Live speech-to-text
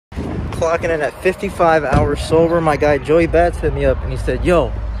clocking in at 55 hours sober. My guy Joey Bats hit me up and he said,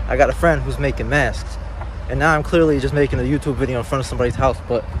 yo, I got a friend who's making masks. And now I'm clearly just making a YouTube video in front of somebody's house,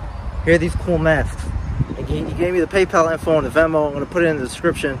 but here are these cool masks. And he gave me the PayPal info and the Venmo. I'm gonna put it in the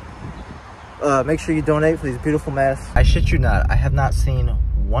description. Make sure you donate for these beautiful masks. I shit you not, I have not seen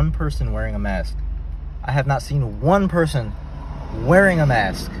one person wearing a mask. I have not seen one person wearing a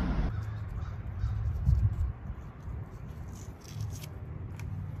mask.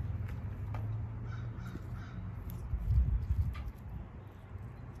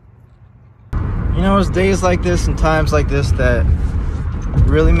 You know, it's days like this and times like this that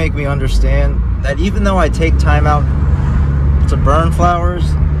really make me understand that even though I take time out to burn flowers,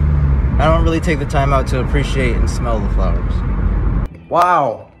 I don't really take the time out to appreciate and smell the flowers.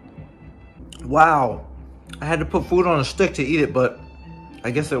 Wow. Wow. I had to put food on a stick to eat it, but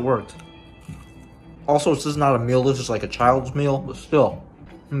I guess it worked. Also, this is not a meal, this is like a child's meal, but still,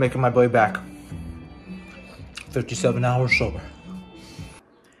 I'm making my way back. 57 hours sober.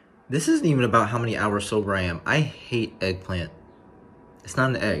 This isn't even about how many hours sober I am. I hate eggplant. It's not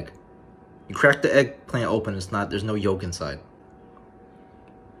an egg. You crack the eggplant open, there's no yolk inside.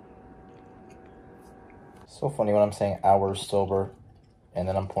 So funny when I'm saying hours sober and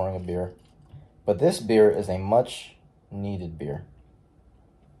then I'm pouring a beer. But this beer is a much needed beer.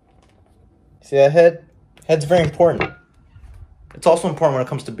 See that head? Head's very important. It's also important when it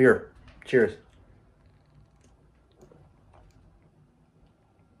comes to beer. Cheers.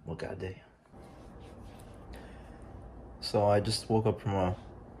 Well, goddamn. So I just woke up from a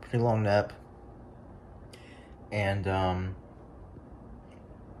pretty long nap. And, I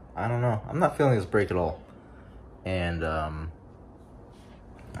don't know. I'm not feeling this break at all. And, I'm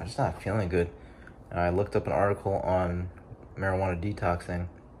just not feeling good. And I looked up an article on marijuana detoxing.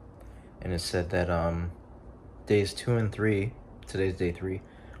 And it said that, days 2 and 3, today's day 3,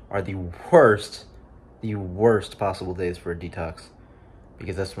 are the worst possible days for a detox.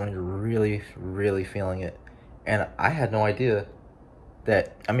 Because that's when you're really, really feeling it. And I had no idea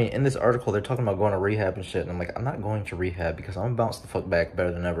that, I mean, in this article, they're talking about going to rehab and shit. And I'm like, I'm not going to rehab because I'm gonna bounce the fuck back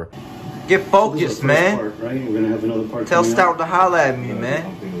better than ever. Get focused, man. Part, right? We're gonna have another part. Tell Stout to holla at me,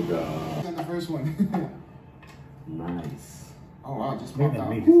 man. The first one. Nice. Oh, wow, just popped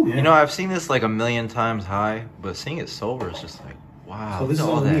out. You know, I've seen this like a million times high, but seeing it sober is just like, wow, So look this at is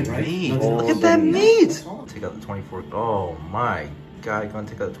all all that meat, right? meat. No, Look this at is that all meat. Take out the 24. Oh my God, you're gonna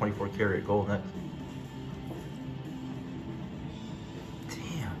take out the 24 karat gold next.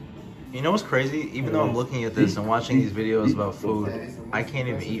 Damn. You know what's crazy? Even though I'm looking at this and watching these videos about food, I can't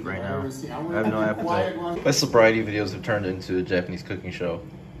even eat right now. I have no appetite. My sobriety videos have turned into a Japanese cooking show,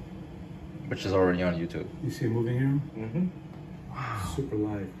 which is already on YouTube. You see it moving here? Mm-hmm. Wow. Super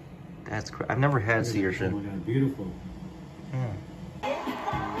live. That's I've never had sea Oh urchin. my God, beautiful.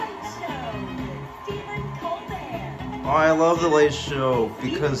 Oh, I love the Late Show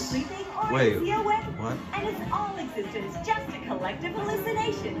because wait, what? And it's all existence just a collective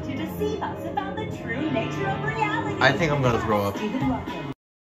hallucination to deceive us about the true nature of reality. I think I'm gonna throw up.